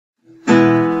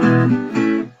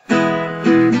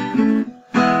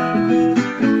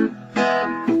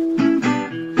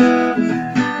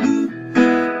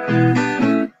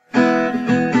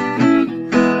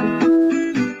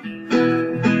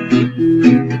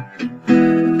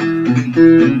Well,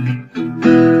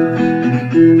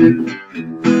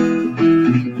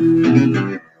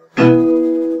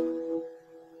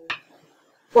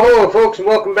 hello folks, and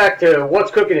welcome back to What's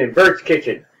Cooking in Bert's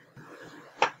Kitchen.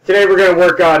 Today we're going to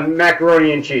work on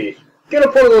macaroni and cheese. Going to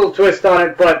put a little twist on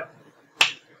it, but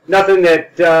nothing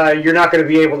that you're not going to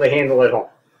be able to handle at home.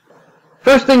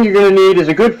 First thing you're going to need is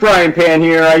a good frying pan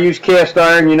here. I use cast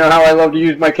iron. You know how I love to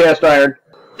use my cast iron.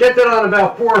 Get that on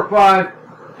about 4 or 5.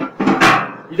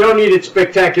 You don't need it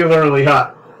spectacularly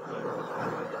hot.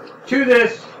 To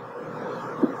this,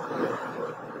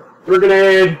 we're going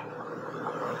to add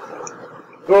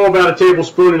about 1.5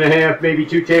 tablespoons, maybe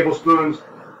 2 tablespoons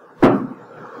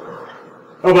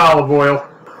of olive oil.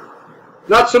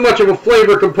 Not so much of a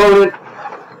flavor component.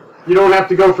 You don't have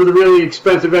to go for the really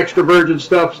expensive extra virgin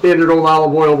stuff. Standard old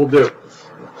olive oil will do.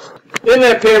 In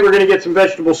that pan, we're going to get some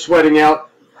vegetables sweating out.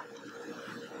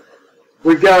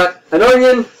 We've got an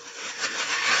onion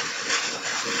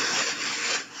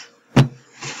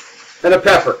and a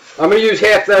pepper. I'm going to use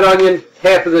half that onion,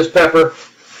 half of this pepper.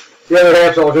 The other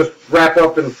half I'll just wrap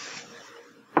up and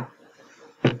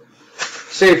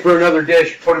save for another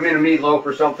dish. Put them in a meatloaf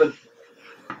or something.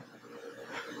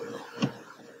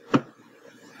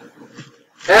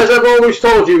 As I've always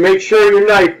told you, make sure your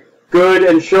knife good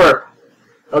and sharp.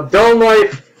 A dull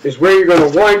knife is where you're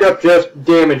going to wind up just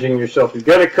damaging yourself. You're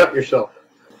going to cut yourself.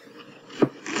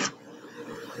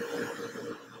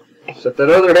 Set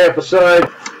that other half aside.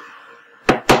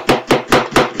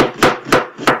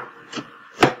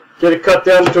 Get it cut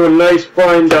down to a nice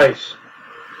fine dice.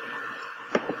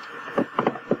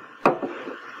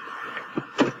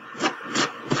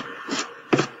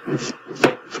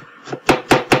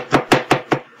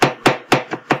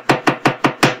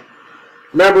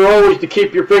 Remember always to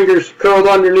keep your fingers curled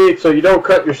underneath so you don't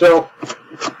cut yourself.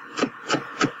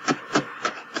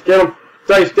 Get them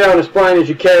diced down as fine as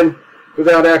you can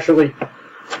without actually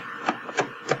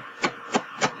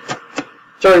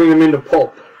turning them into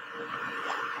pulp.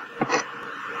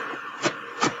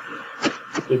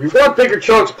 If you want bigger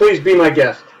chunks, please be my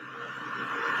guest.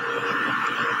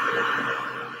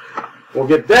 We'll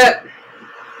get that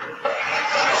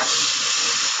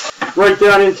right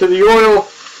down into the oil.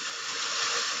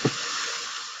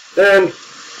 Then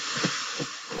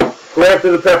go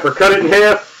after the pepper. Cut it in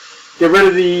half. Get rid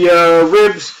of the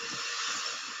ribs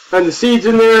and the seeds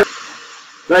in there.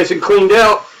 Nice and cleaned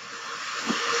out.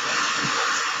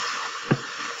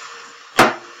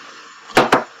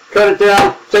 Cut it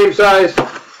down, same size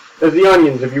as the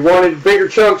onions. If you wanted bigger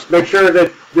chunks, make sure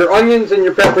that your onions and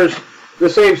your peppers the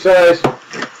same size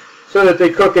so that they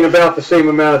cook in about the same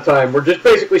amount of time. We're just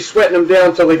basically sweating them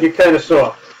down until they get kind of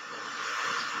soft.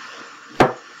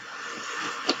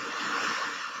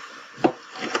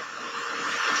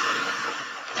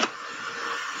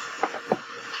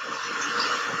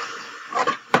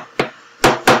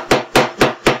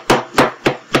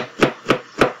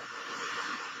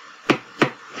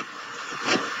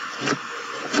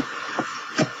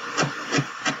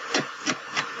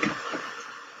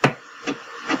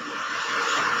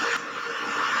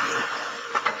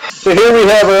 So here we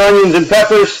have our onions and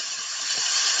peppers.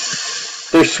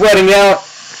 They're sweating out.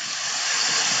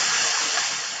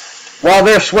 While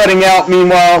they're sweating out,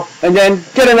 meanwhile, and then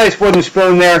get a nice wooden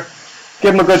spoon there.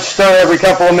 Give them a good stir every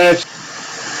couple of minutes.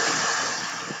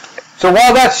 So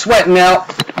while that's sweating out,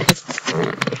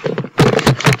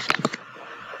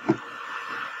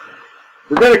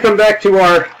 we're going to come back to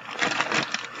our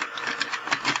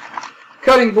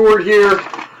cutting board here.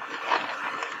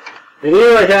 And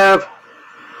here I have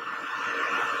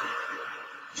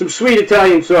some sweet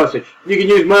Italian sausage. You can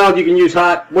use mild, you can use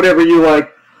hot, whatever you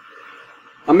like.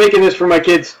 I'm making this for my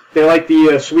kids. They like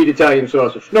the sweet Italian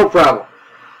sausage. No problem.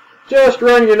 Just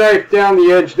run your knife down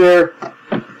the edge there.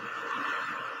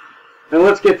 And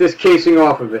let's get this casing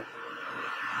off of it.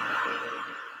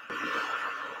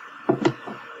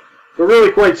 So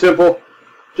really quite simple.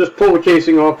 Just pull the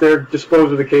casing off there,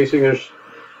 dispose of the casing. There's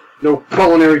no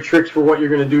culinary tricks for what you're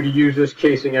going to do to use this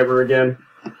casing ever again.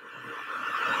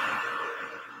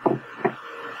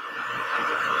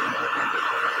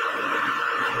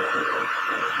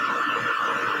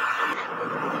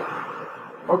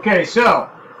 Okay, so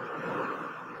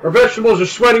our vegetables are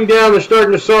sweating down, they're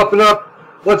starting to soften up.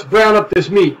 Let's brown up this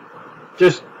meat.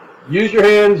 Just use your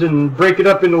hands and break it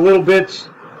up into little bits.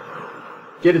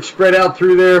 Get it spread out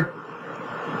through there.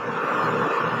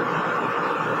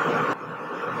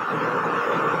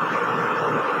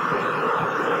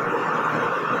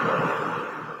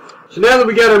 So now that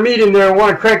we got our meat in there, I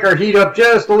want to crank our heat up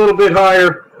just a little bit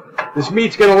higher. This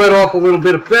meat's going to let off a little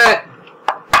bit of fat.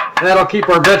 That'll keep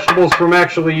our vegetables from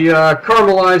actually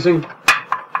caramelizing.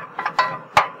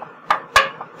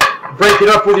 break it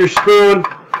up with your spoon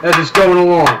as it's going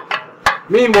along.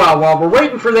 Meanwhile, while we're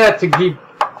waiting for that to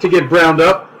get browned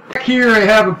up, back here I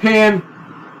have a pan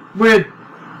with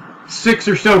 6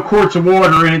 or so quarts of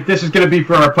water in it. This is going to be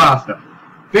for our pasta.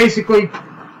 Basically,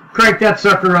 crank that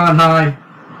sucker on high.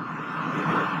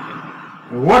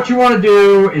 And what you want to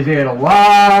do is add a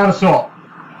lot of salt.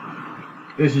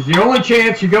 This is the only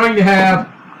chance you're going to have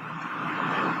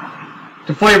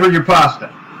to flavor your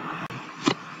pasta.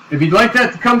 If you'd like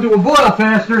that to come to a boil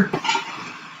faster,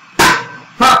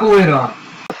 pop a lid on.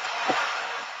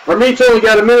 Our meat's only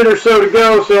got a minute or so to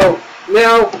go, so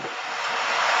now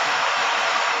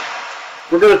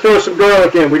we're going to throw some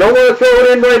garlic in. We don't want to throw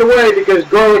it in right away because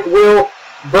garlic will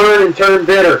burn and turn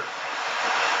bitter.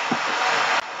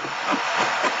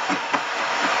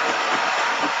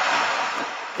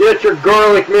 Get your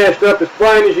garlic mashed up as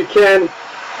fine as you can.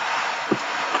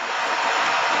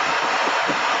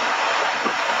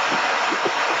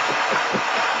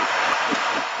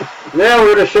 Now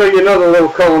we're going to show you another little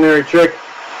culinary trick.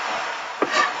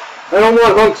 I don't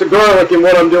want hunks of garlic in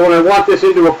what I'm doing. I want this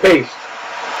into a paste.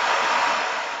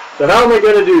 So how am I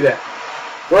going to do that?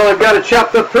 Well, I've got it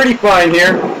chopped up pretty fine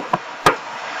here.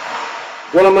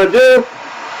 What I'm going to do,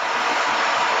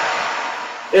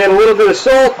 add a little bit of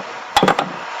salt.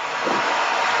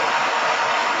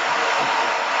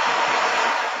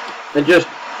 And just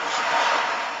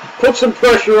put some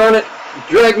pressure on it,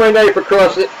 drag my knife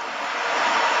across it.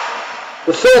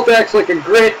 The salt acts like a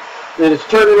grit, and it's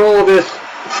turning all of this,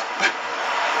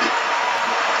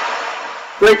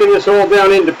 breaking this all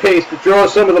down into paste to draw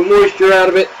some of the moisture out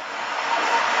of it.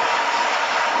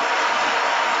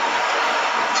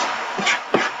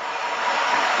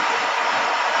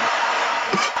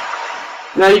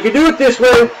 Now you can do it this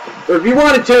way, or if you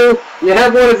wanted to, you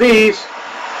have one of these,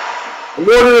 a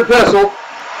mortar and pestle.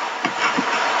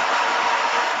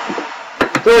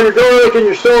 Throw your garlic and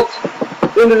your salt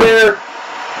into there.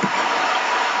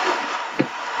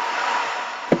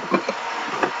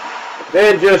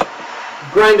 And just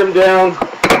grind them down.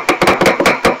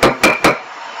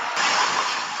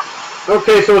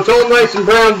 Okay, so it's all nice and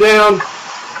browned down.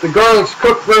 The garlic's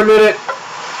cooked for a minute.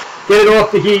 Get it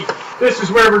off the heat. This is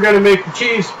where we're going to make the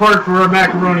cheese part for our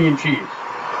macaroni and cheese.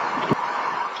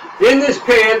 In this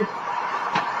pan,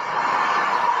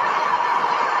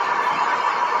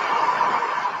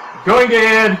 going to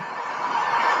add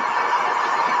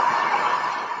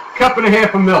a cup and a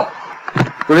half of milk.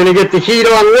 We're going to get the heat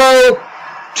on low,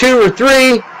 2 or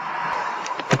 3.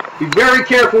 Be very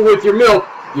careful with your milk.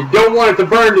 You don't want it to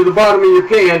burn to the bottom of your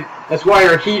pan. That's why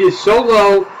our heat is so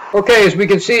low. Okay, as we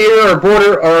can see here,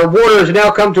 our water has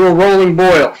now come to a rolling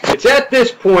boil. It's at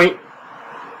this point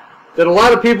that a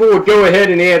lot of people would go ahead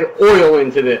and add oil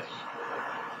into this.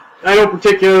 I don't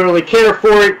particularly care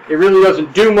for it. It really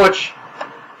doesn't do much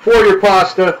for your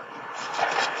pasta.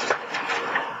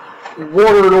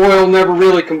 Water and oil never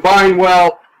really combine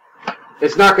well.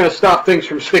 It's not going to stop things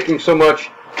from sticking so much.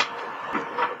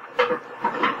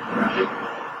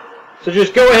 So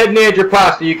just go ahead and add your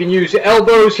pasta. You can use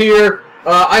elbows here.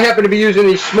 I happen to be using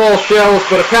these small shells,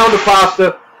 but a pound of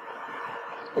pasta.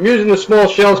 I'm using the small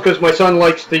shells because my son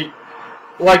likes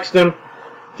them.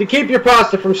 To keep your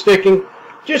pasta from sticking,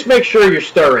 just make sure you're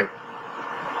stirring.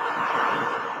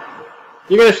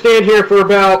 You're going to stand here for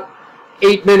about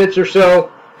 8 minutes or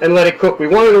so and let it cook. We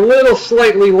want it a little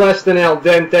slightly less than al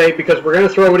dente because we're going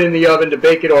to throw it in the oven to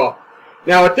bake it off.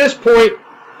 Now at this point,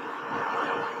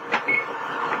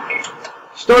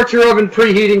 start your oven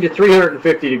preheating to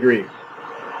 350 degrees.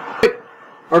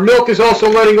 Our milk is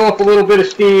also letting off a little bit of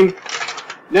steam.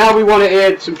 Now we want to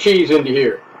add some cheese into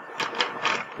here.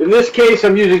 In this case,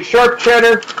 I'm using sharp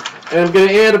cheddar, and I'm going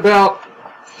to add about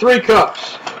 3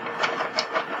 cups.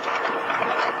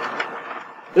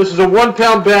 This is a 1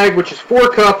 pound bag, which is 4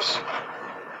 cups.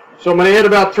 So I'm going to add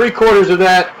about 3/4 of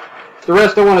that. The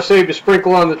rest I want to save to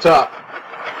sprinkle on the top.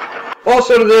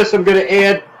 Also to this, I'm going to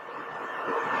add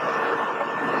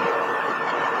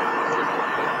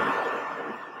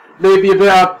maybe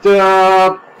about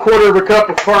 1/4 of a cup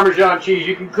of Parmesan cheese.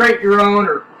 You can grate your own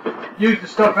or use the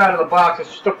stuff out of the box. It's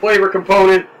just a flavor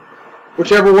component,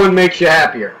 whichever one makes you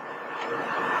happier.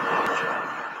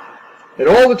 And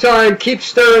all the time, keep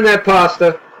stirring that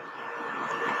pasta.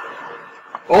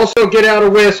 Also get out a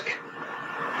whisk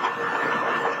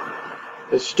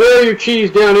and stir your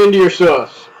cheese down into your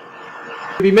sauce.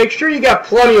 Make sure you got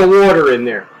plenty of water in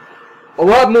there. A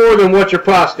lot more than what your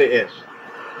pasta is.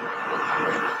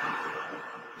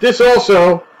 This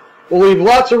also will leave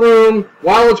lots of room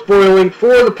while it's boiling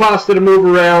for the pasta to move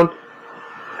around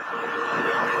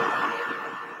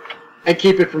and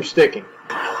keep it from sticking.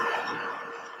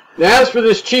 Now as for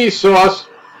this cheese sauce,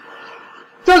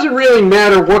 Doesn't really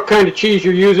matter what kind of cheese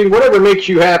you're using, whatever makes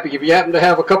you happy. If you happen to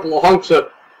have a couple of hunks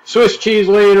of Swiss cheese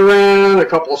laying around, a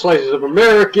couple of slices of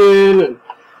American, and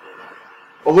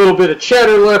a little bit of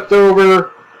cheddar left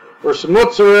over, or some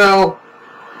mozzarella,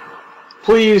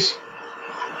 please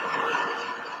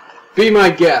be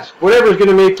my guest. Whatever's going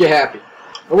to make you happy.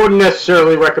 I wouldn't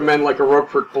necessarily recommend like a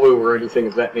Roquefort Blue or anything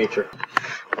of that nature.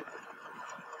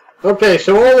 Okay,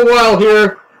 so all the while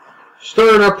here,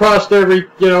 stirring our pasta every,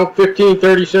 15,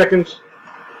 30 seconds.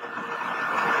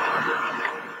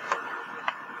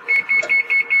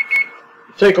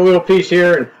 Take a little piece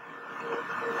here and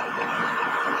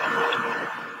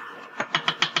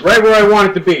right where I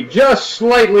want it to be, just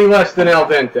slightly less than al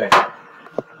dente.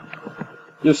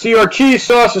 You'll see our cheese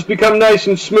sauce has become nice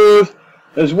and smooth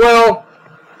as well.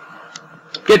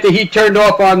 Get the heat turned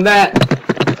off on that.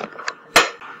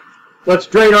 Let's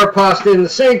drain our pasta in the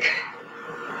sink.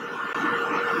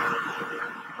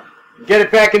 Get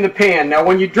it back in the pan. Now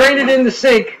when you drain it in the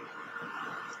sink,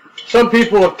 some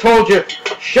people have told you,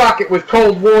 shock it with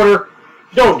cold water.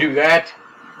 Don't do that.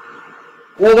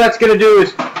 All that's going to do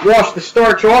is wash the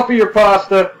starch off of your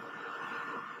pasta,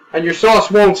 and your sauce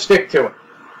won't stick to it.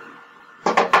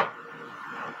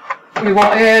 We will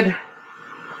add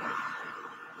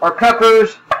our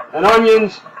peppers and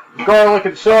onions, garlic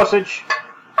and sausage.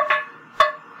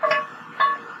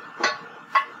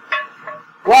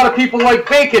 A lot of people like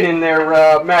bacon in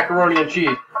their macaroni and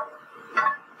cheese.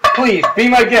 Please, be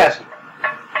my guest.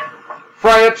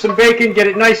 Fry up some bacon, get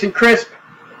it nice and crisp.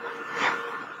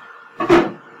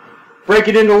 Break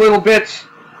it into little bits.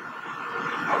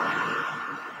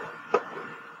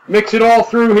 Mix it all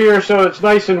through here so it's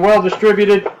nice and well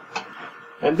distributed.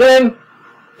 And then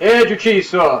add your cheese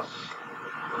sauce.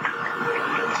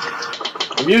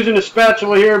 I'm using a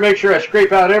spatula here. Make sure I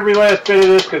scrape out every last bit of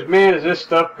this because, man, is this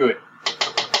stuff good.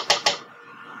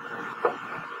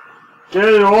 Get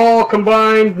it all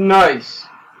combined nice.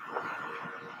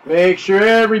 Make sure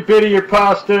every bit of your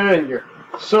pasta and your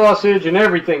sausage and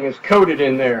everything is coated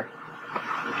in there.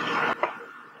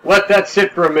 Let that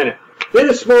sit for a minute. In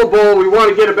a small bowl, we want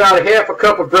to get about a half a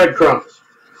cup of breadcrumbs.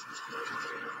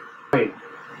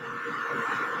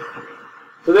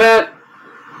 To that,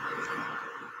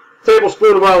 a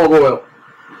tablespoon of olive oil.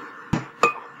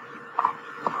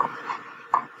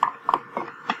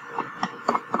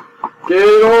 Get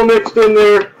it all mixed in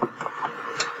there.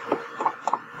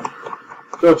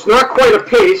 So it's not quite a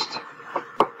paste.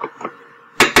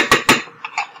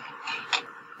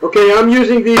 Okay, I'm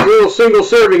using these little single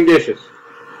serving dishes.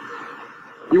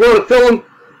 You want to fill them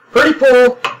pretty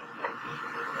full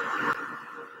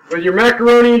with your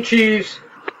macaroni and cheese,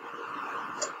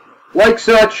 like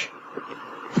such.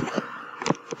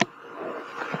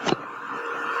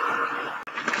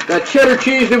 That cheddar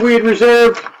cheese that we had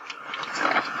reserved,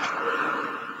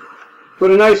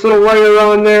 put a nice little layer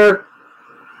on there.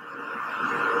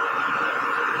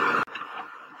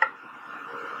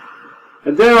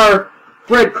 And then our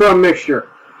breadcrumb mixture.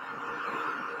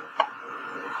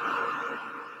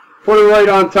 Put it right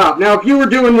on top. Now if you were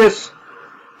doing this,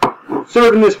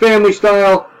 serving this family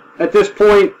style, at this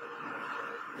point,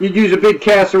 you'd use a big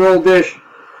casserole dish.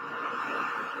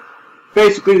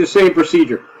 Basically the same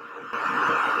procedure.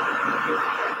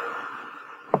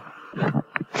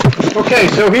 Okay,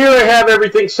 so here I have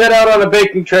everything set out on a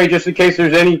baking tray just in case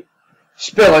there's any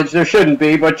spillage. There shouldn't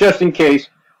be, but just in case.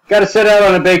 Got to set out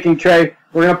on a baking tray.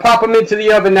 We're going to pop them into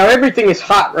the oven. Now everything is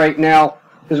hot right now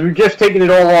because we've just taken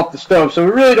it all off the stove, so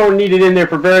we really don't need it in there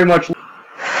for very much.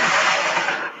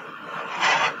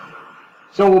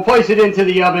 So we'll place it into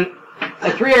the oven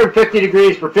at 350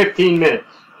 degrees for 15 minutes.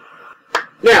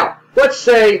 Now, let's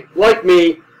say, like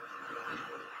me,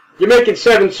 you're making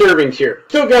 7 servings here.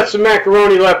 Still got some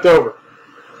macaroni left over.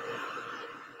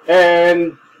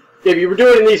 And if you were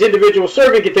doing it in these individual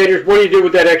serving containers, what do you do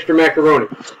with that extra macaroni?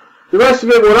 The rest of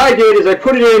it, what I did is I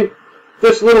put it in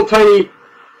this little tiny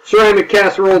ceramic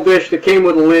casserole dish that came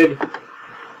with a lid.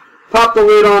 Pop the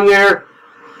lid on there.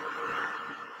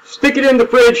 Stick it in the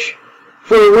fridge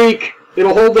for a week.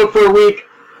 It'll hold up for a week.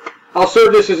 I'll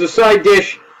serve this as a side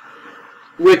dish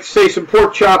with, say, some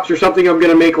pork chops or something I'm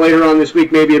going to make later on this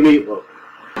week, maybe a meatloaf.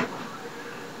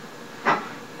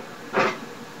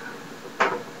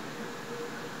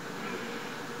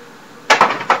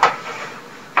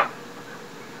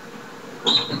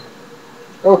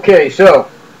 Okay, so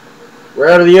we're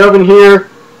out of the oven here.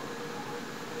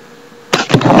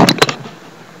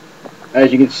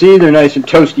 As you can see, they're nice and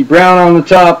toasty brown on the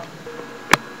top.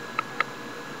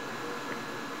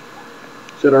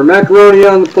 Set our macaroni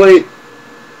on the plate.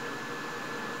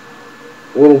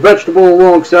 A little vegetable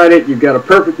alongside it. You've got a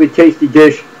perfectly tasty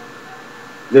dish.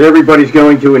 that everybody's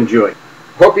going to enjoy.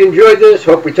 Hope you enjoyed this.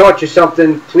 Hope we taught you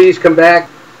something. Please come back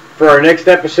for our next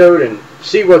episode and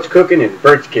see what's cooking in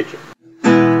Bert's kitchen.